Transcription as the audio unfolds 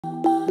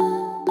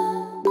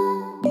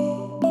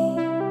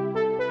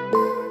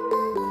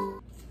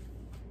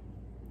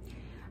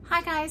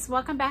guys,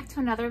 welcome back to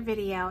another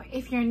video.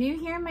 If you're new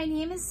here, my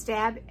name is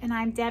Deb and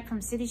I'm Deb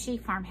from City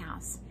Chic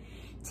Farmhouse.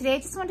 Today I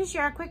just wanted to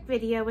share a quick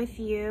video with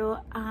you.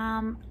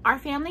 Our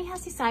family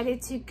has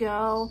decided to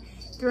go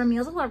through a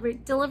meal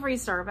delivery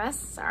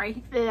service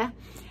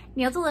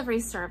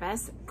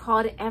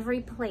called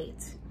Every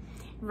Plate.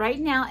 Right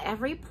now,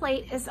 Every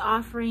Plate is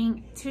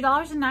offering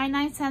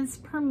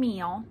 $2.99 per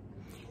meal,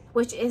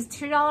 which is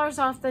 $2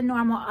 off the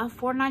normal of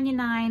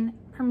 $4.99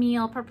 per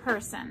meal per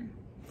person.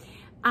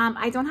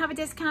 I don't have a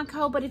discount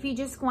code, but if you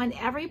just go on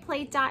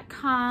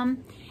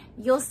everyplate.com,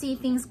 you'll see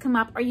things come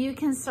up, or you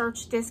can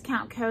search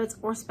discount codes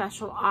or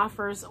special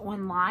offers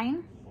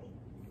online.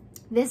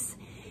 This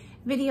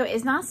video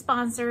is not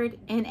sponsored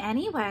in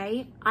any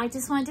way. I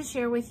just wanted to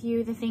share with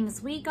you the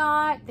things we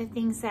got,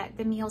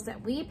 the meals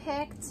that we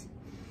picked,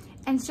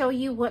 and show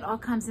you what all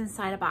comes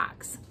inside a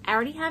box. I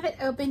already have it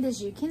opened,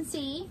 as you can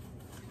see.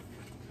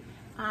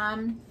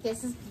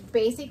 This is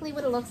basically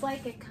what it looks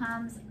like. It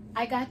comes,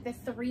 I got the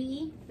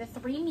three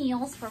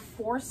meals for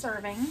 4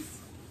 servings.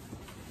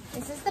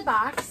 This is the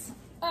box.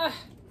 Ugh.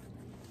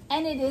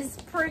 And it is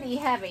pretty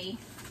heavy.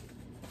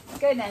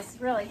 Goodness,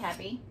 really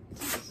heavy.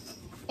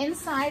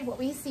 Inside, what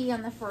we see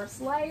on the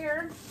first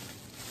layer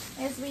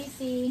is we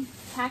see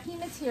packing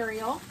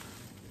material,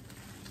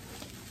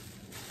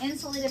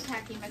 insulated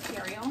packing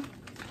material. And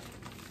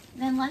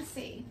then let's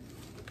see.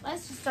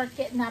 Let's just start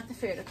getting out the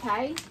food,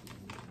 okay?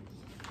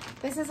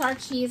 This is our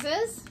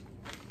cheeses,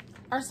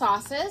 our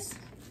sauces.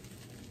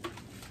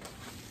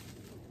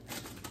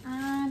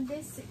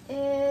 This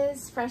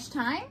is fresh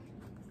thyme.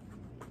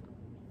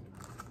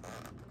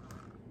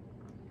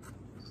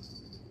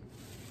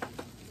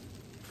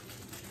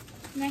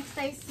 Next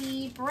I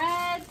see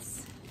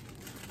breads.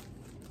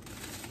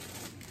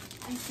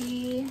 I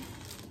see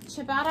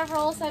ciabatta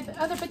rolls.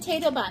 Oh, they're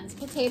potato buns.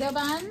 Potato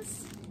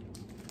buns.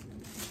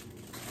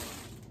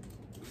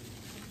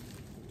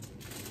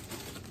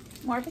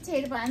 More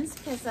potato buns,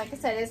 because like I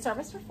said, it's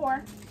service for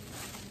 4.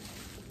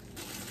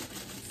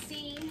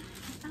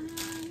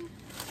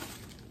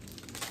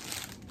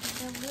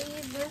 I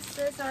believe this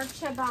is our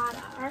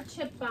ciabatta.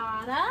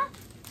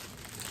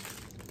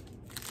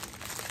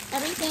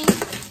 Everything,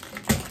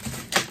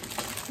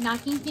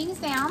 knocking things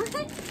down.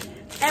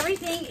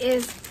 Everything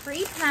is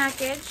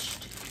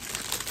pre-packaged,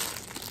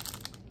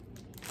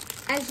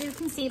 as you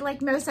can see,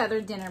 like most other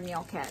dinner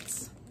meal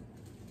kits.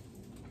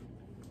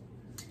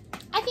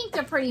 I think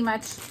they're pretty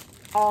much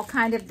all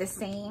kind of the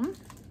same.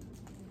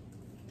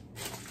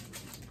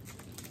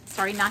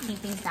 Sorry, knocking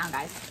things down,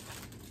 guys.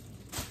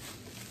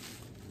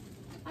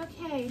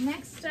 Okay,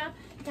 next up,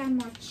 got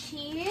more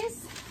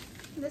cheese.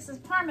 This is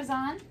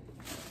Parmesan.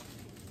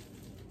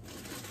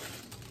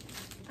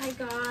 I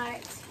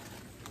got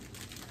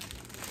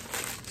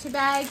 2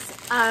 bags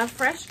of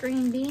fresh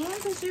green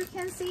beans, as you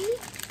can see.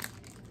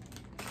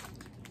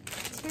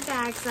 2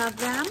 bags of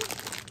them,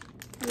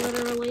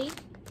 literally.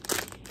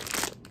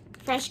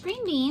 Fresh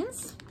green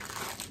beans.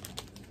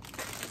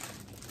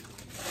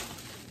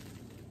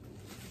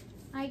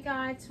 I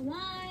got 1,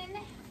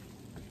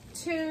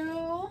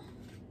 2,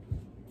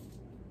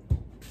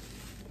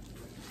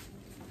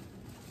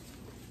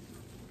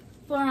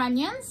 4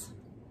 onions.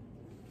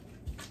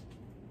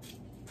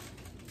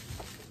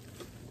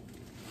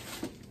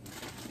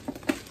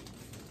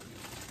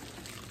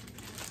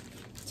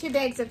 2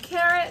 bags of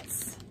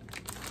carrots.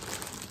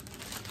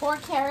 4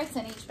 carrots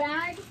in each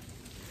bag.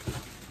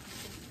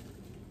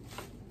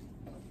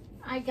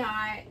 I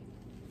got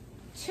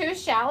 2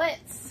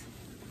 shallots.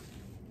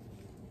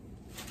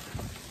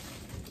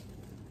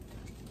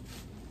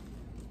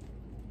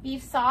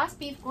 Beef sauce,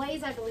 beef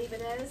glaze, I believe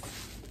it is.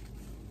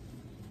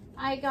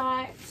 I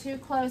got 2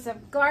 cloves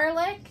of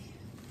garlic.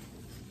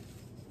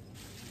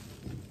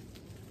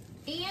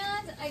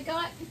 And I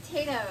got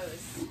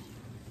potatoes.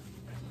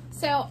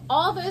 So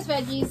all those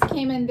veggies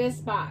came in this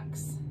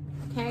box.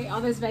 Okay, all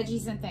those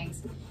veggies and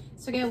things.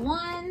 So I got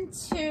 1,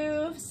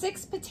 2,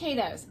 6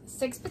 potatoes.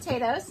 6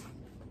 potatoes.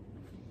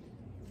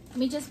 Let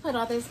me just put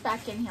all this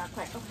back in here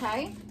quick,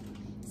 okay?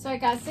 So I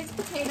got 6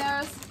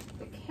 potatoes,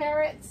 the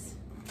carrots,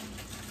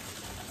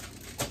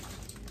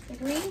 the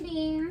green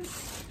beans,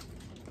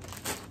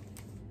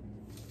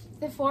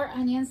 the 4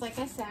 onions, like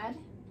I said.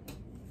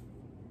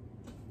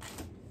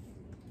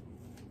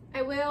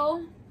 I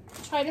will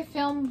try to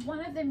film one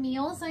of the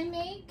meals I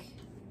make.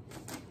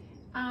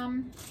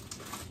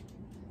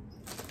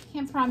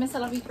 Can't promise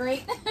it'll be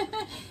great,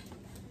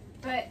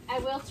 but I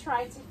will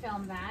try to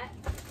film that.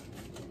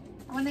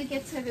 I want to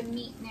get to the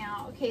meat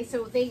now. Okay,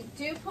 so they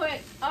do put,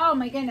 oh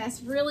my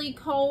goodness, really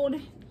cold.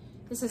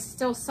 This is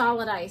still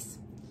solid ice.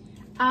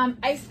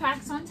 Ice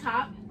packs on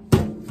top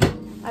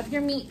of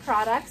your meat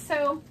products,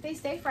 so they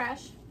stay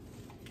fresh.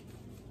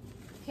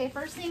 Okay,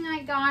 first thing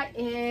I got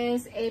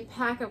is a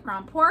pack of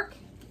ground pork.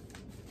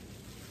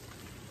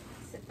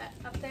 Sit that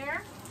up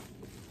there.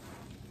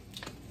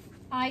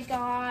 I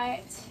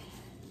got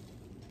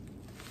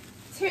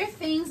 2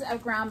 things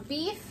of ground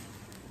beef.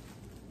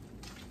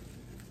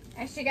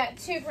 Actually got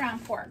 2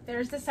 ground pork.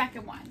 There's the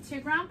second one.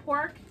 2 ground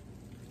pork.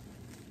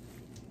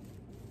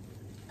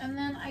 And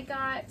then I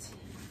got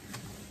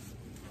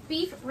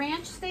beef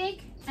ranch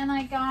steak, and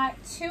I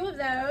got 2 of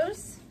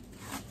those.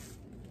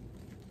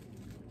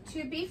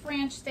 2 beef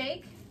ranch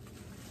steak.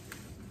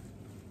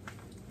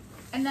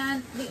 And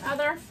then the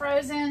other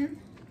frozen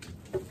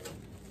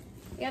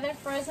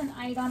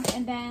item,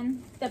 and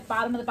then the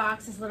bottom of the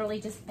box is literally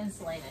just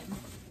insulated.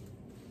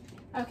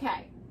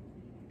 Okay.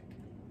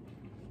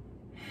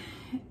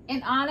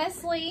 And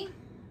honestly,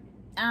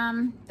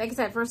 like I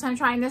said, first time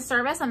trying this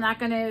service, I'm not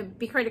going to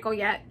be critical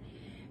yet.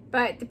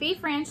 But the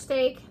beef ranch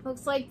steak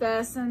looks like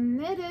this, and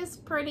it is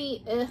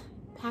pretty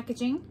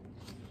packaging.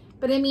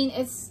 But I mean,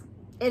 it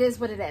is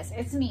what it is.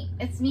 It's meat.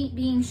 It's meat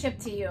being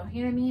shipped to you.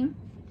 You know what I mean?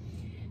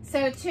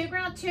 So 2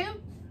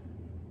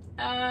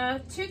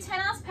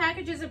 10-ounce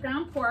packages of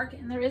ground pork,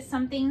 and there is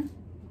something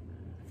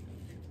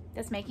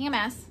that's making a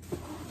mess.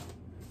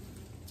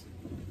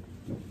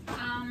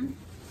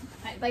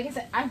 Like I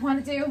said, I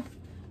want to do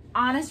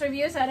honest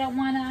reviews. I don't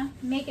want to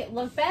make it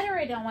look better.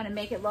 I don't want to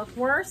make it look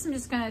worse. I'm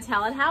just going to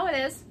tell it how it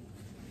is.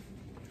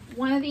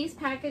 One of these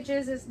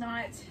packages is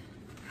not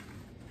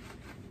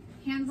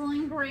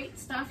handling great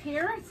stuff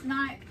here. It's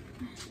not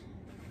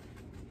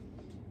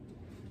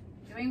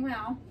doing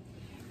well.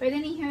 But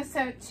anywho,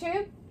 so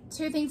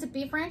two things of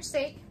beef ranch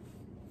steak,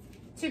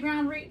 2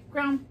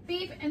 ground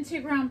beef, and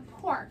 2 ground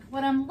pork.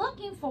 What I'm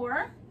looking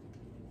for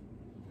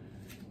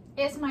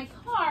is my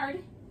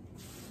card.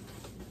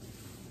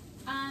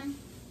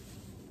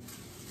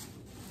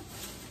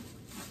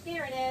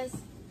 There it is.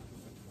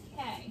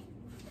 Okay,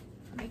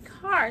 my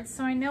card,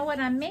 so I know what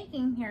I'm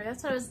making here.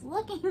 That's what I was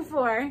looking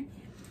for.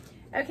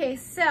 Okay,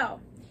 so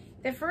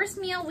the first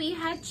meal we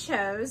had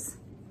chose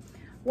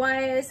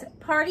was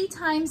Party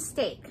Time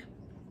Steak.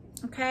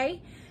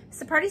 Okay,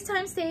 so Party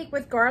Time Steak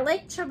with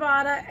garlic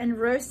ciabatta and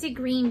roasted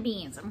green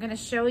beans. I'm gonna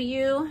show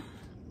you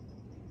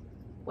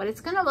what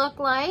it's gonna look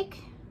like.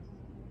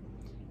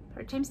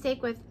 Party Time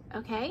Steak with,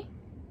 okay,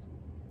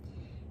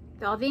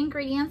 all the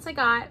ingredients I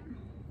got.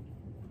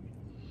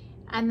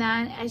 And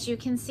then, as you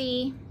can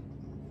see,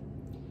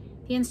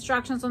 the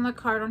instructions on the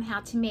card on how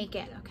to make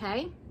it,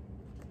 okay?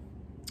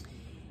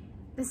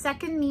 The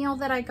second meal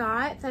that I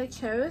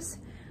chose,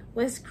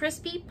 was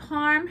crispy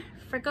parm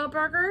Frico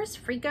burgers,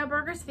 I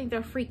think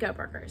they're Frico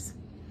burgers.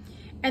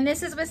 And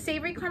this is with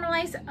savory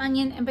caramelized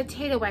onion and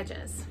potato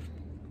wedges.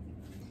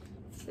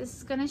 So this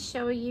is gonna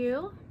show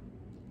you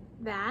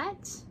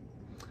that,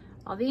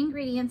 all the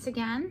ingredients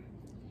again.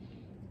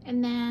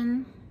 And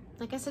then,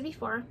 like I said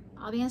before,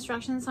 all the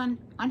instructions on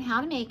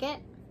how to make it.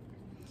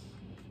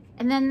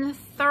 And then the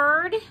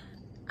third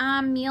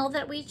meal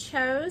that we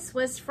chose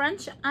was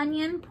French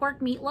onion pork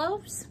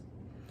meatloaves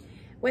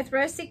with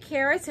roasted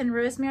carrots and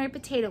rosemary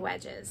potato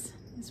wedges.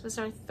 This was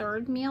our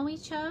third meal we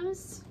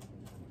chose.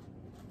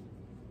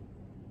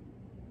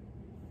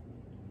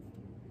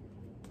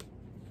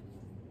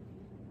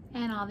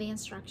 And all the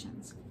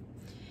instructions.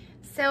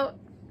 So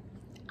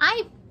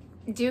I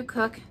do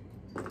cook,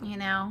 you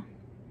know,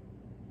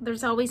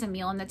 there's always a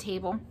meal on the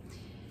table.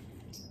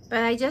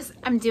 But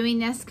I'm doing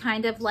this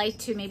kind of like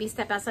to maybe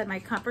step outside my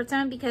comfort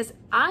zone, because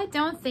I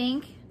don't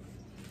think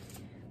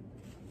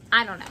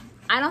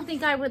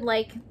I would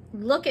like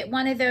look at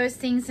one of those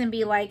things and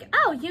be like,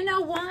 oh, you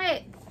know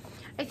what?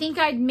 I think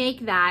I'd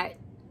make that.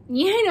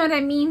 You know what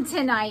I mean?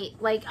 Tonight.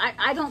 Like,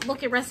 I don't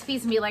look at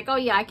recipes and be like, oh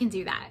yeah, I can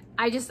do that.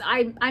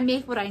 I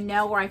make what I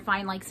know, or I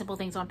find like simple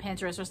things on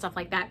Pinterest or stuff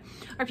like that,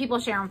 or people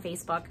share on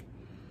Facebook.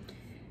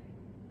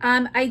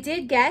 I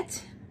did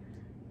get,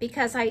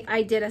 because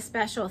I did a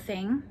special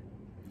thing,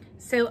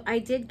 so I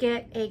did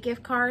get a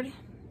gift card,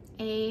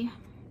 a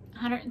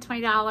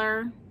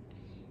 $120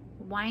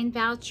 wine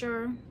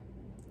voucher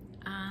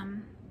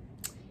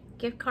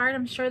gift card.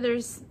 I'm sure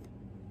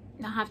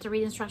I'll have to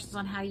read instructions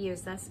on how to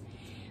use this,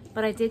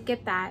 but I did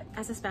get that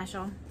as a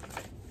special.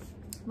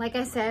 Like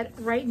I said,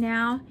 right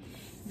now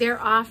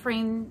they're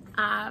offering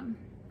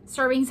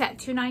servings at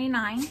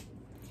 $2.99.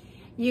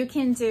 You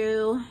can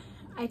do,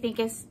 I think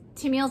it's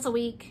 2 meals a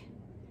week,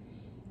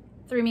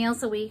 3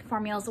 meals a week, 4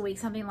 meals a week,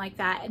 something like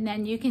that. And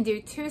then you can do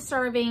 2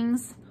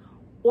 servings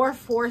or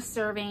 4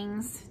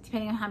 servings,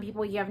 depending on how many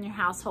people you have in your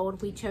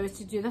household. We chose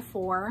to do the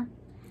 4.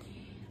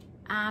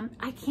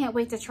 I can't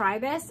wait to try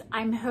this.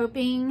 I'm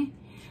hoping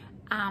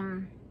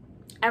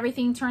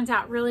everything turns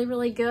out really,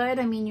 really good.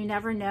 I mean, you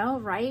never know,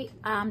 right?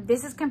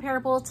 This is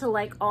comparable to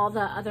like all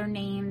the other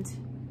named,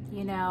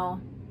 you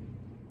know,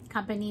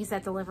 companies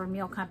that deliver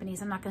meal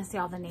companies. I'm not going to say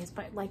all the names,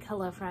 but like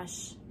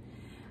HelloFresh,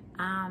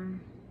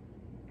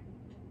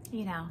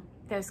 you know,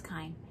 those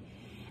kind.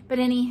 But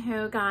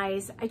anywho,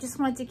 guys, I just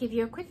wanted to give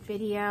you a quick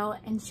video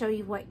and show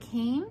you what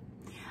came.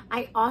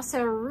 I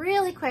also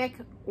really quick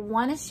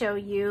want to show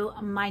you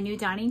my new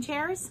dining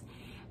chairs.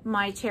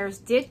 My chairs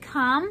did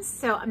come,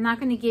 so I'm not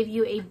going to give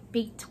you a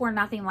big tour,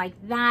 nothing like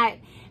that,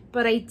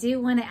 but I do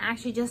want to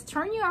actually just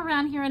turn you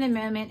around here in a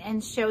moment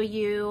and show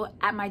you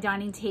at my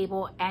dining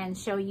table and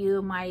show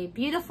you my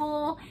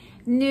beautiful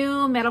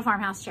new metal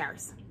farmhouse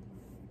chairs.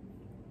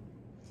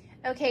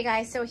 Okay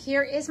guys, so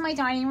here is my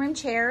dining room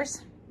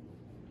chairs.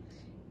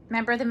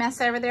 Remember the mess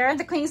over there?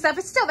 The clean stuff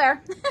is still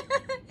there.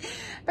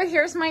 But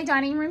here's my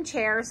dining room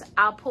chairs.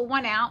 I'll pull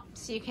one out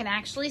so you can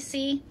actually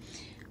see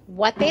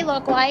what they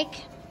look like.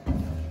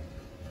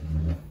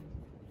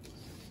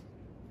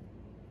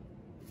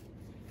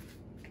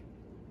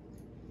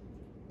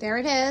 There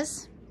it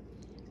is.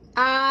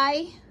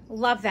 I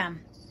love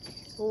them.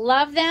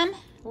 Love them,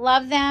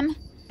 love them,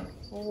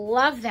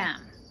 love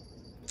them.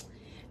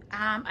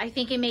 I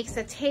think it makes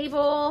the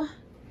table,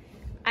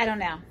 I don't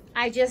know.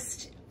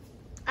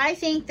 I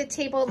think the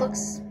table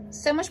looks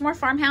so much more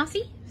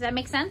farmhousey. Does that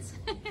make sense?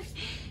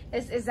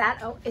 is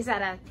that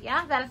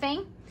a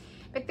thing?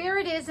 But there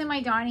it is in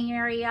my dining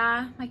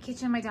area, my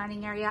kitchen, my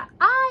dining area.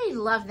 I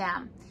love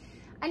them.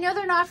 I know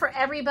they're not for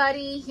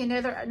everybody. You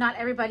know, they're not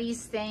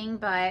everybody's thing,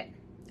 but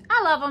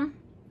I love them.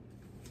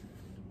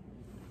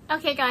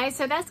 Okay guys,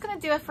 so that's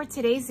gonna do it for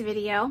today's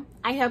video.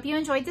 I hope you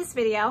enjoyed this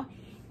video.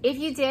 If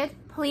you did,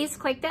 please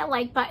click that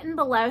like button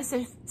below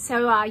so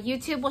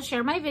YouTube will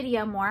share my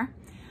video more.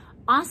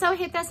 Also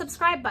hit that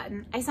subscribe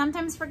button. I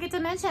sometimes forget to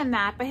mention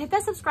that, but hit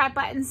that subscribe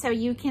button so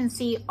you can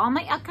see all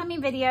my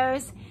upcoming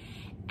videos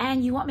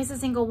and you won't miss a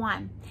single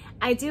one.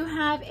 I do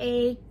have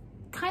a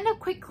kind of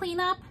quick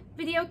cleanup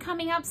video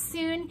coming up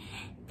soon.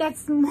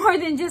 That's more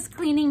than just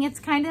cleaning. It's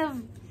kind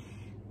of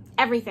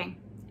everything.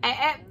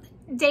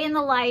 Day in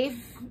the life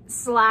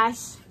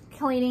 /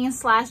 cleaning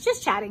 /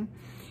 just chatting.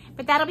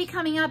 But that'll be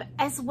coming up,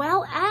 as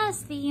well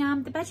as the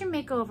bedroom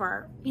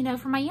makeover, you know,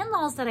 for my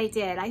in-laws that I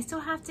did. I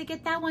still have to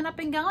get that one up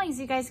and going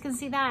so you guys can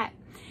see that.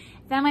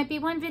 That might be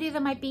one video,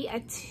 that might be a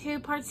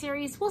 2-part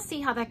series. We'll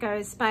see how that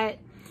goes. But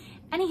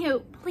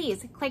anywho,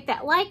 please click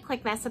that like,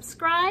 click that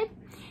subscribe,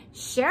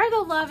 share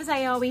the love, as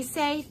I always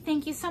say.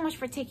 Thank you so much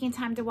for taking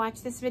time to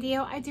watch this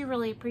video. I do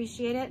really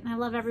appreciate it, and I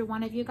love every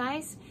one of you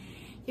guys.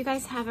 You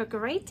guys have a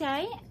great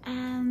day,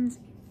 and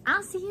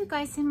I'll see you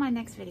guys in my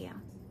next video.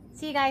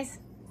 See you guys.